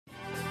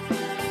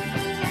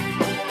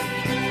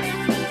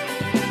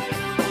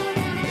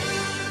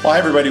Well, hi,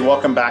 everybody.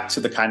 Welcome back to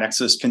the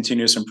KaiNexus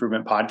Continuous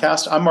Improvement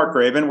Podcast. I'm Mark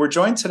Graban. We're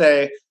joined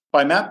today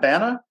by Matt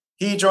Bana.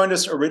 He joined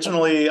us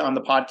originally on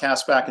the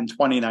podcast back in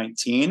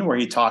 2019, where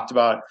he talked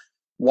about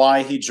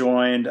why he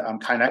joined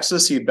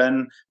KaiNexus. He'd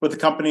been with the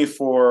company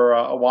for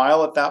a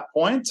while at that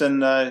point,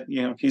 and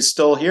he's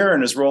still here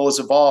and his role has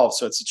evolved.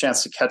 So it's a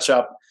chance to catch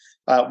up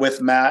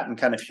with Matt and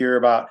kind of hear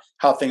about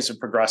how things have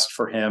progressed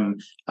for him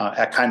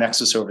at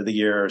KaiNexus over the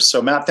years.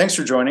 So Matt, thanks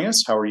for joining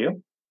us. How are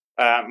you?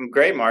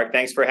 Great, Mark.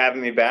 Thanks for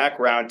having me back.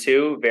 Round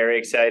two. Very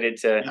excited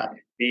to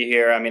be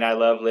here. I mean, I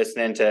love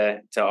listening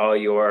to all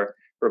your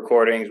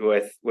recordings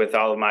with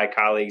all of my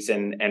colleagues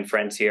and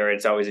friends here.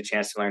 It's always a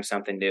chance to learn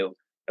something new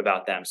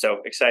about them.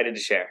 So excited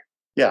to share.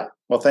 Yeah.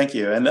 Well, thank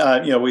you. And,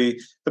 we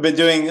have been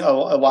doing a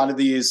lot of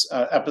these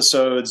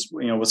episodes,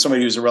 with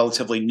somebody who's a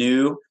relatively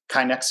new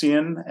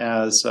KaiNexian,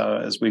 as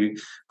we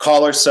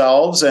call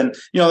ourselves. And,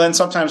 then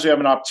sometimes we have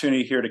an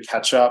opportunity here to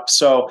catch up.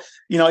 So,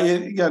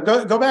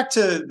 go back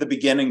to the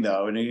beginning,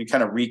 though, and you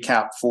kind of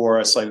recap for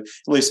us, like, at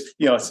least,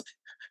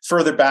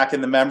 further back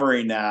in the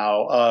memory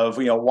now of,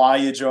 why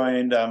you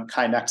joined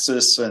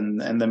KaiNexus,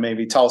 and then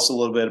maybe tell us a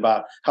little bit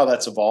about how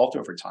that's evolved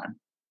over time.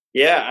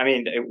 Yeah, I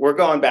mean, we're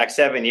going back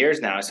 7 years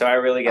now, so I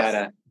really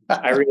gotta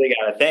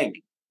think.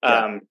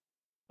 Yeah.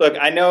 Look,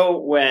 I know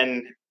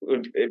when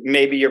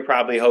maybe you're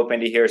probably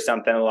hoping to hear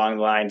something along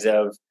the lines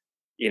of,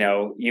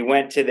 you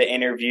went to the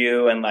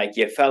interview and like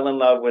you fell in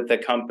love with the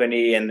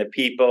company and the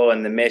people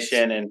and the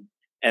mission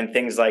and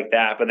things like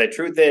that. But the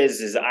truth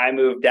is I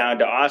moved down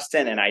to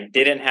Austin and I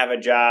didn't have a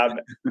job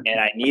and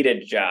I needed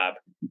a job,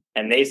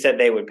 and they said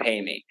they would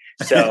pay me.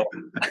 So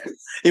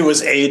it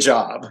was a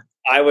job.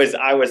 I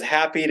was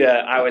happy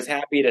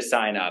to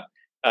sign up.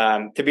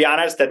 To be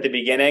honest, at the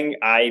beginning,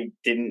 I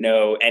didn't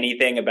know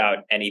anything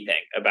about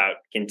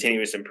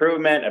continuous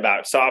improvement,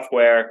 about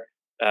software.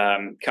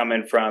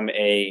 Coming from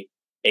a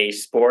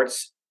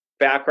sports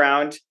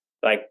background,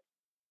 like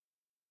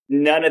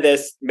none of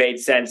this made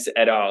sense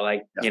at all.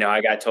 Like,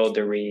 I got told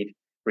to read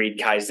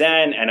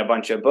Kaizen and a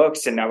bunch of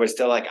books, and I was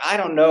still like, I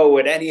don't know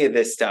what any of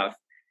this stuff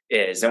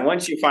is. And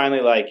once you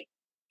finally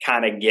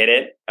kind of get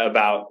it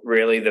about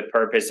really the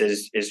purpose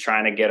is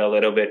trying to get a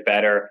little bit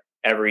better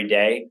every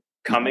day,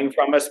 coming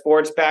from a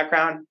sports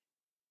background,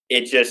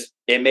 it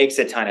makes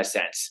a ton of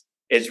sense.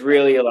 It's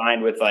really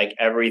aligned with like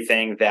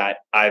everything that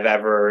I've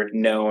ever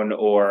known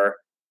or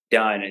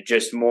done,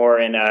 just more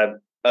in a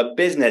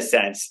business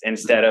sense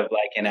instead of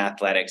like an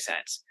athletic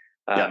sense.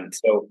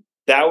 So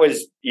that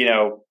was,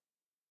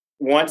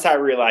 once I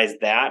realized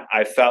that,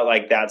 I felt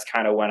like that's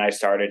kind of when I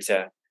started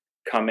to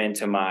come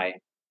into my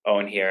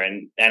own here.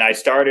 And I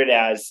started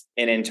as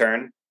an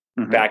intern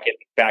back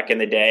in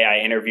the day.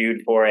 I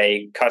interviewed for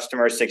a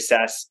customer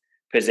success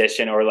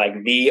position, or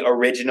like the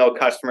original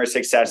customer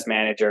success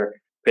manager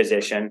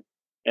position.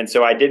 And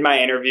so I did my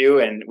interview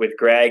and with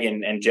Greg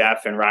and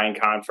Jeff and Ryan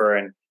Confer,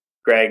 and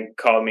Greg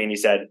called me and he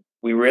said,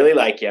 "We really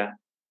like you.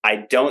 I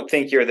don't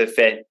think you're the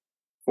fit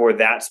for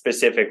that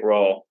specific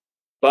role,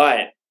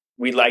 but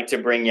we'd like to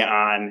bring you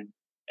on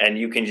and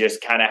you can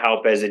just kind of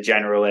help as a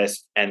generalist.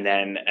 And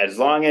then as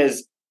long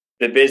as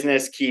the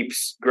business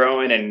keeps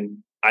growing," and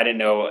I didn't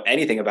know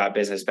anything about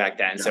business back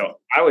then. Yeah. So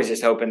I was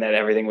just hoping that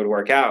everything would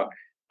work out.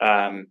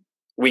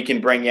 We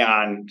can bring you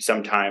on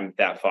sometime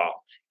that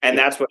fall. And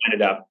that's what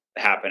ended up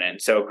happening.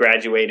 So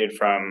graduated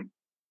from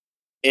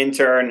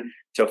intern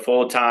to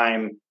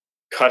full-time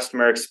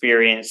customer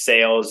experience,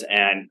 sales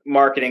and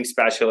marketing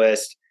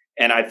specialist.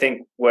 And I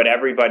think what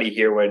everybody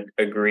here would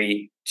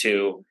agree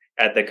to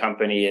at the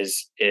company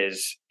is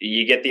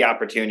you get the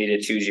opportunity to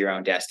choose your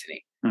own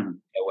destiny in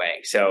a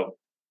way. So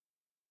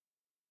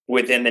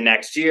within the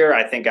next year,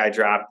 I think I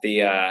dropped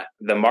the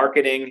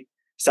marketing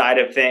side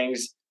of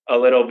things a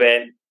little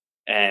bit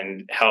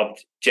and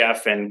helped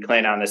Jeff and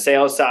Clint on the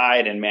sales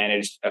side and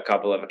managed a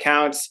couple of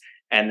accounts.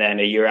 And then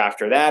a year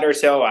after that or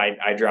so,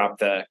 I dropped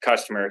the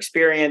customer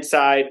experience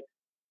side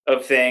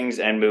of things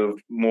and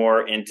moved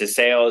more into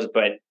sales.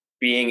 But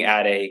being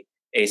at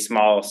a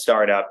small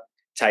startup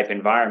type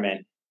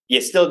environment, you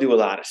still do a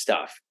lot of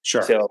stuff.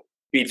 Sure. So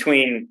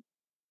between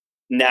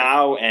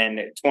now and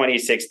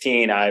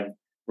 2016, I've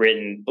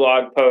written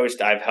blog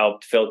posts, I've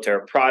helped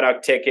filter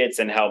product tickets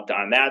and helped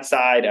on that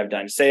side. I've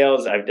done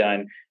sales, I've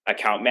done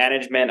account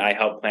management, I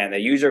help plan the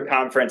user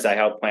conference, I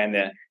help plan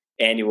the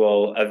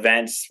annual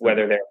events,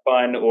 whether they're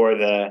fun or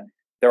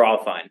they're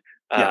all fun.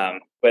 Yeah.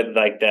 But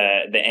like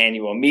the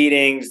annual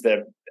meetings,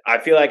 I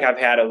feel like I've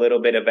had a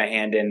little bit of a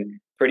hand in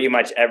pretty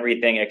much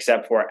everything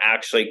except for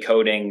actually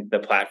coding the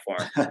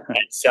platform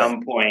at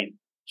some point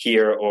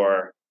here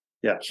or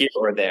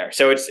there.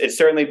 So it's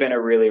certainly been a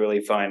really,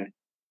 really fun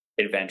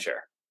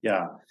adventure.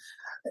 Yeah.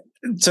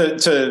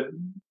 To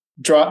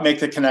make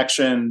the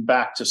connection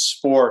back to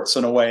sports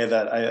in a way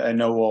that I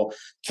know will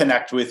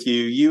connect with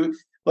you.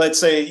 Let's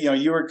say,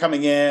 you were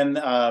coming in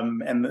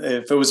and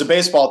if it was a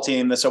baseball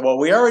team, they said, well,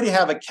 we already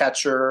have a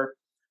catcher.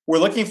 We're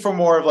looking for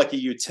more of like a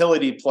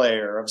utility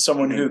player, of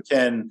someone who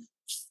can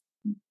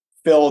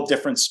fill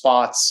different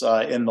spots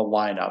in the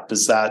lineup.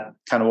 Is that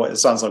kind of what it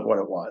sounds like what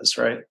it was,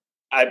 right?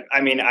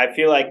 I mean, I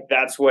feel like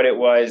that's what it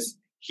was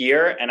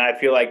here. And I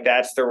feel like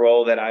that's the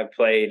role that I've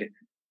played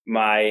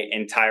my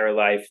entire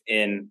life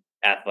in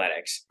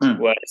athletics.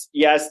 Was,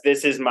 yes,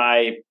 this is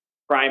my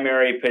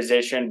primary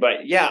position,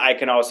 but yeah, I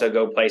can also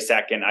go play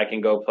second. I can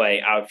go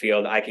play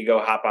outfield. I could go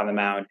hop on the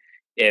mound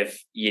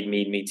if you'd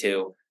need me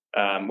to,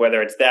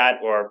 whether it's that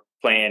or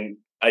playing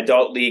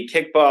adult league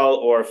kickball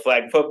or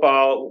flag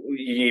football.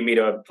 You need me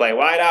to play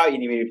wideout. You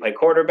need me to play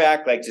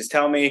quarterback. Like, just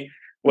tell me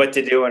what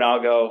to do and I'll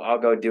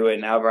go do it.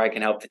 And however I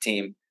can help the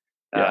team,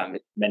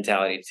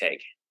 mentality to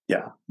take.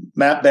 Yeah.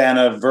 Matt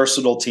Bana,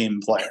 versatile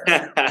team player.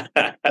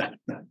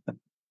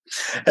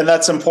 And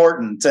that's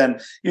important.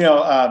 And,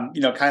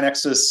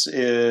 KaiNexus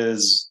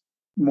is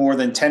more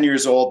than 10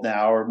 years old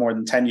now, or more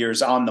than 10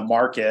 years on the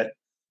market,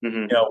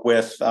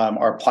 with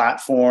our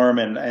platform,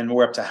 and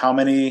we're up to how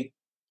many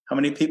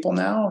people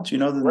now? Do you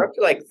know? We're up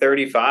to like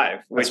 35.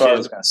 That's what I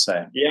was going to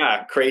say.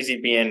 Yeah.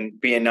 Crazy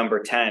being number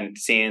 10,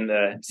 seeing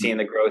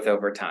the growth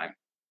over time.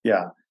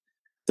 Yeah.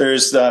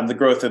 There's the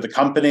growth of the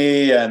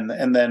company,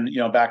 and then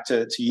back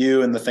to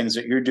you and the things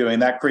that you're doing.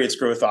 That creates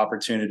growth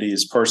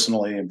opportunities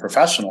personally and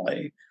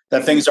professionally.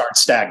 That things aren't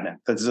stagnant.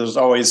 That there's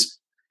always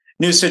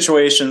new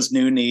situations,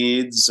 new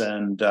needs,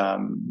 and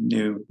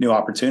new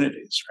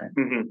opportunities. Right.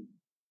 Mm-hmm.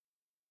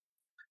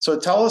 So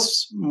tell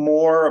us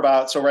more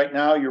about. So right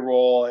now, your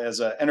role as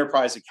an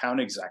enterprise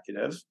account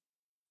executive.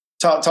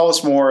 Tell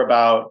us more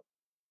about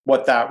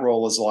what that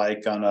role is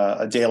like on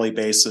a daily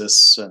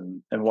basis,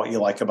 and what you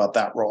like about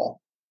that role.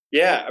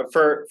 Yeah,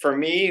 for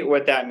me,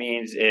 what that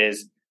means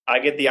is I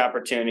get the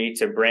opportunity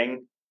to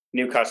bring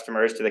new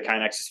customers to the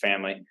KaiNexus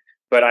family,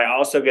 but I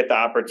also get the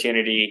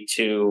opportunity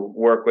to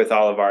work with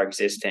all of our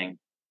existing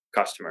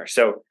customers.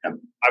 So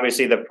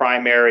obviously the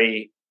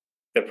primary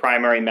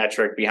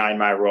metric behind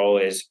my role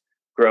is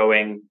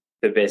growing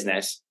the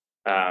business.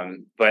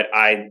 But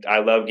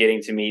I love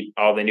getting to meet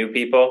all the new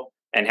people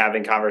and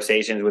having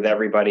conversations with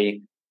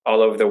everybody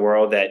all over the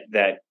world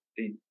that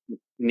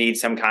need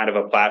some kind of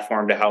a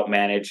platform to help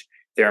manage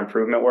their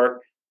improvement work.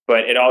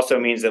 But it also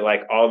means that,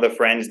 like, all the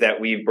friends that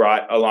we've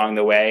brought along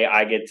the way,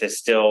 I get to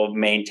still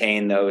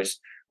maintain those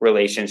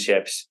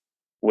relationships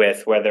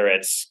with, whether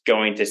it's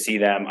going to see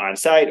them on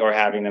site or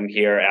having them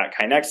here at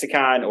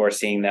KaiNexicon or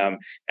seeing them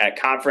at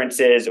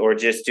conferences or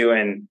just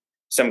doing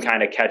some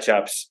kind of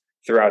catch-ups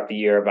throughout the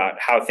year about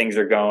how things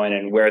are going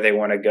and where they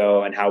want to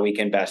go and how we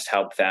can best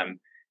help them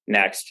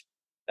next.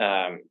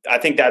 I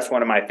think that's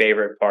one of my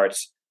favorite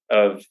parts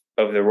of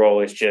the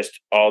role, is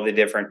just all the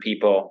different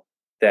people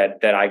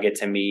that I get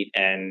to meet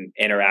and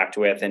interact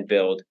with and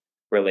build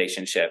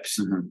relationships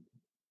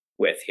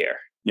with here.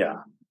 Yeah.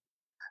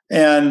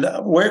 And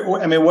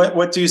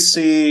what do you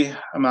see?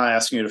 I'm not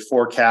asking you to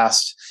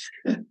forecast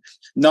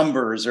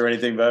numbers or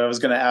anything, but I was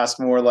going to ask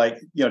more like,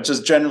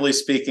 just generally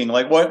speaking,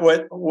 like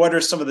what are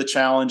some of the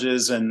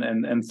challenges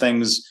and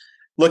things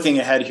looking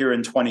ahead here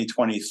in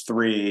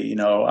 2023,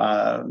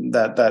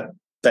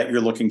 that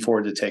you're looking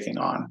forward to taking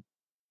on?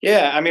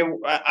 Yeah.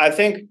 I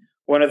think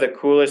one of the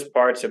coolest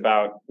parts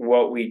about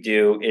what we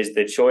do is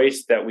the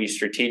choice that we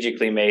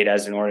strategically made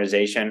as an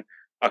organization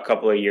a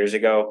couple of years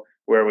ago,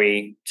 where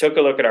we took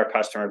a look at our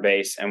customer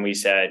base and we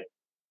said,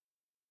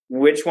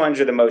 which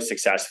ones are the most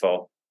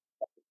successful?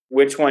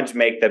 Which ones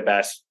make the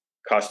best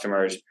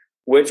customers?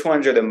 Which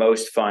ones are the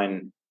most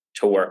fun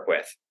to work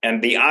with?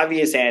 And the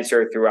obvious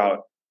answer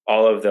throughout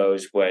all of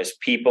those was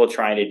people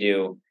trying to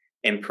do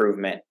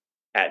improvement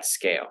at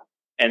scale.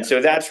 And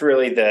so that's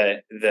really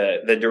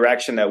the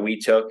direction that we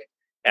took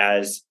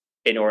as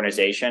an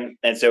organization.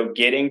 And so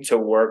getting to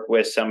work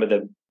with some of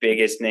the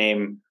biggest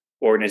name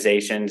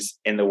organizations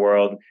in the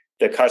world,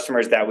 the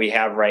customers that we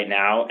have right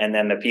now, and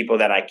then the people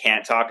that I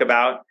can't talk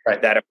about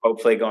that are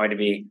hopefully going to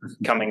be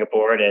coming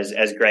aboard.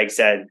 As Greg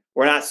said,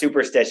 we're not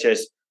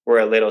superstitious, we're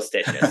a little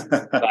stitious.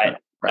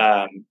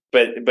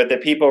 But the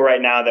people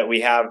right now that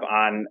we have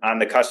on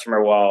the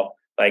customer wall,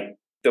 like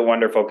the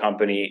Wonderful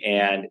Company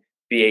and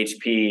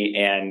BHP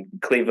and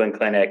Cleveland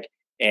Clinic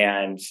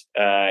and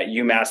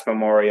UMass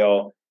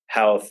Memorial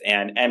Health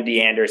and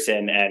MD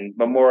Anderson and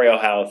Memorial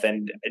Health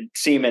and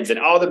Siemens and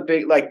all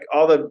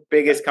the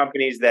biggest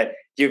companies that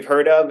you've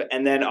heard of,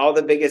 and then all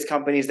the biggest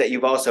companies that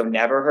you've also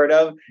never heard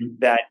of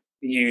that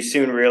you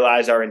soon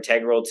realize are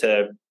integral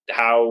to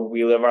how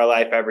we live our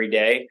life every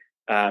day,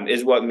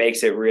 is what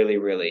makes it really,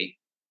 really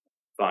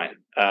fun.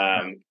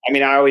 I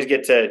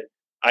get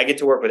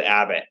to work with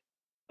Abbott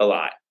a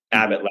lot,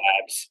 Abbott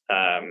Labs.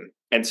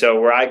 And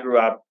so where I grew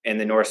up in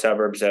the north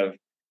suburbs of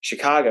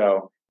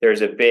Chicago,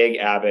 there's a big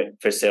Abbott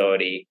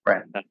facility,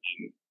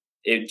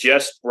 it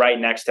just right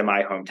next to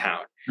my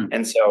hometown.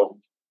 And so,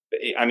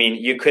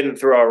 you couldn't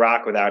throw a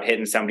rock without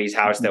hitting somebody's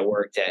house that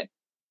worked at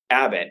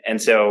Abbott. And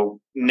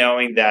so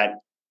knowing that,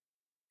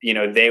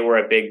 they were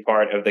a big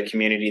part of the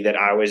community that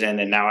I was in,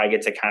 and now I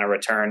get to kind of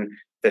return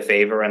the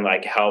favor and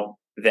like help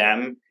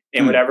them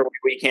in whatever way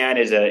we can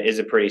is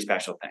a pretty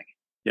special thing.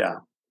 Yeah.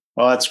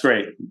 Well, that's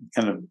great.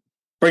 Kind of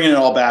bringing it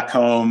all back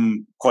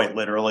home quite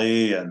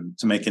literally and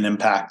to make an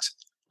impact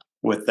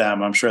with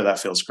them. I'm sure that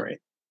feels great.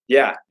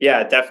 Yeah,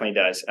 it definitely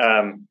does.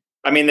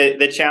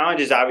 The challenge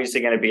is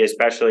obviously going to be,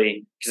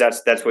 especially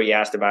because that's what you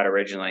asked about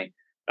originally.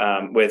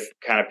 with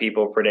kind of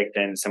people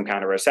predicting some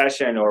kind of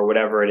recession or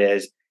whatever it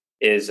is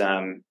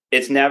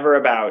it's never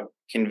about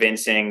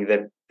convincing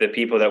the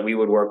people that we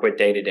would work with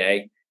day to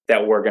day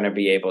that we're going to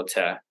be able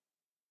to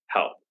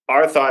help.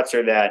 Our thoughts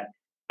are that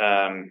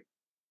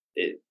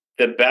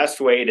the best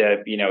way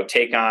to,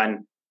 take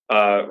on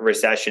a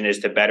recession is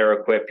to better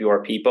equip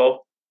your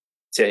people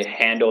to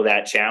handle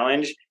that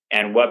challenge.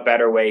 And what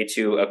better way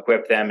to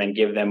equip them and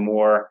give them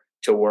more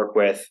to work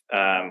with,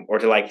 or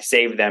to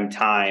save them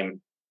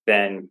time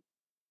than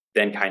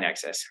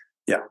KaiNexus.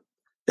 Yeah.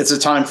 It's a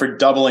time for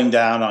doubling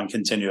down on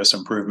continuous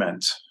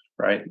improvement,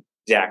 right?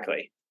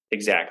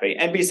 Exactly.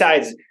 And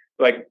besides,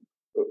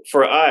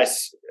 for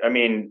us,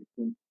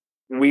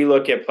 we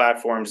look at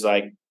platforms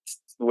like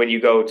when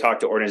you go talk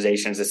to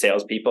organizations, the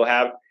salespeople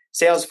have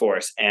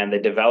Salesforce and the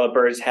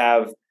developers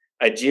have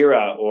a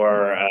Jira,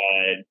 or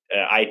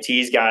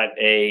IT's got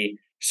a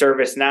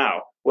ServiceNow.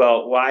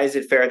 Well, why is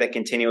it fair that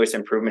continuous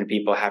improvement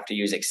people have to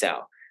use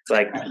Excel?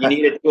 You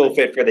need a tool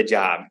fit for the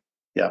job.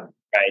 Yeah.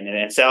 Right. And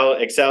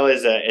Excel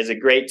is a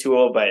great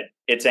tool, but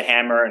it's a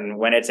hammer. And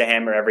when it's a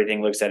hammer,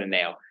 everything looks at a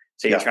nail.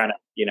 So you're trying to,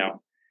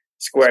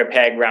 square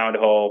peg, round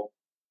hole,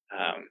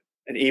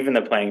 and even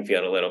the playing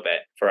field a little bit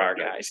for our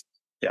guys.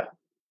 Yeah.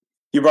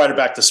 You brought it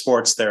back to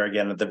sports there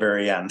again at the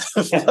very end.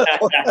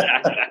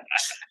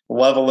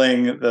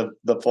 Leveling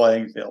the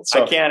playing field.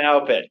 So I can't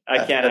help it.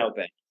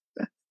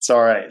 It's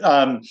all right.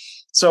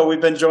 So we've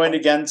been joined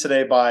again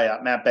today by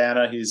Matt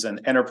Bana. He's an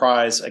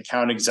enterprise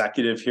account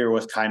executive here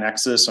with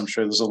KaiNexus. I'm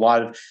sure there's a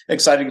lot of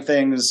exciting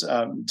things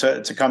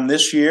to come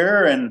this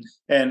year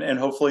and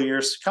hopefully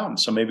years to come.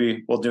 So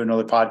maybe we'll do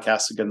another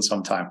podcast again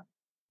sometime.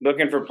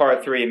 Looking for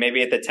part 3,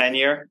 maybe at the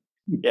 10-year.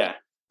 Yeah.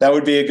 That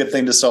would be a good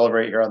thing to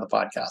celebrate here on the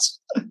podcast.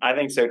 I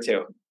think so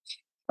too.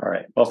 All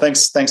right. Well,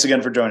 thanks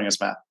again for joining us,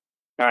 Matt.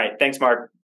 All right. Thanks, Mark.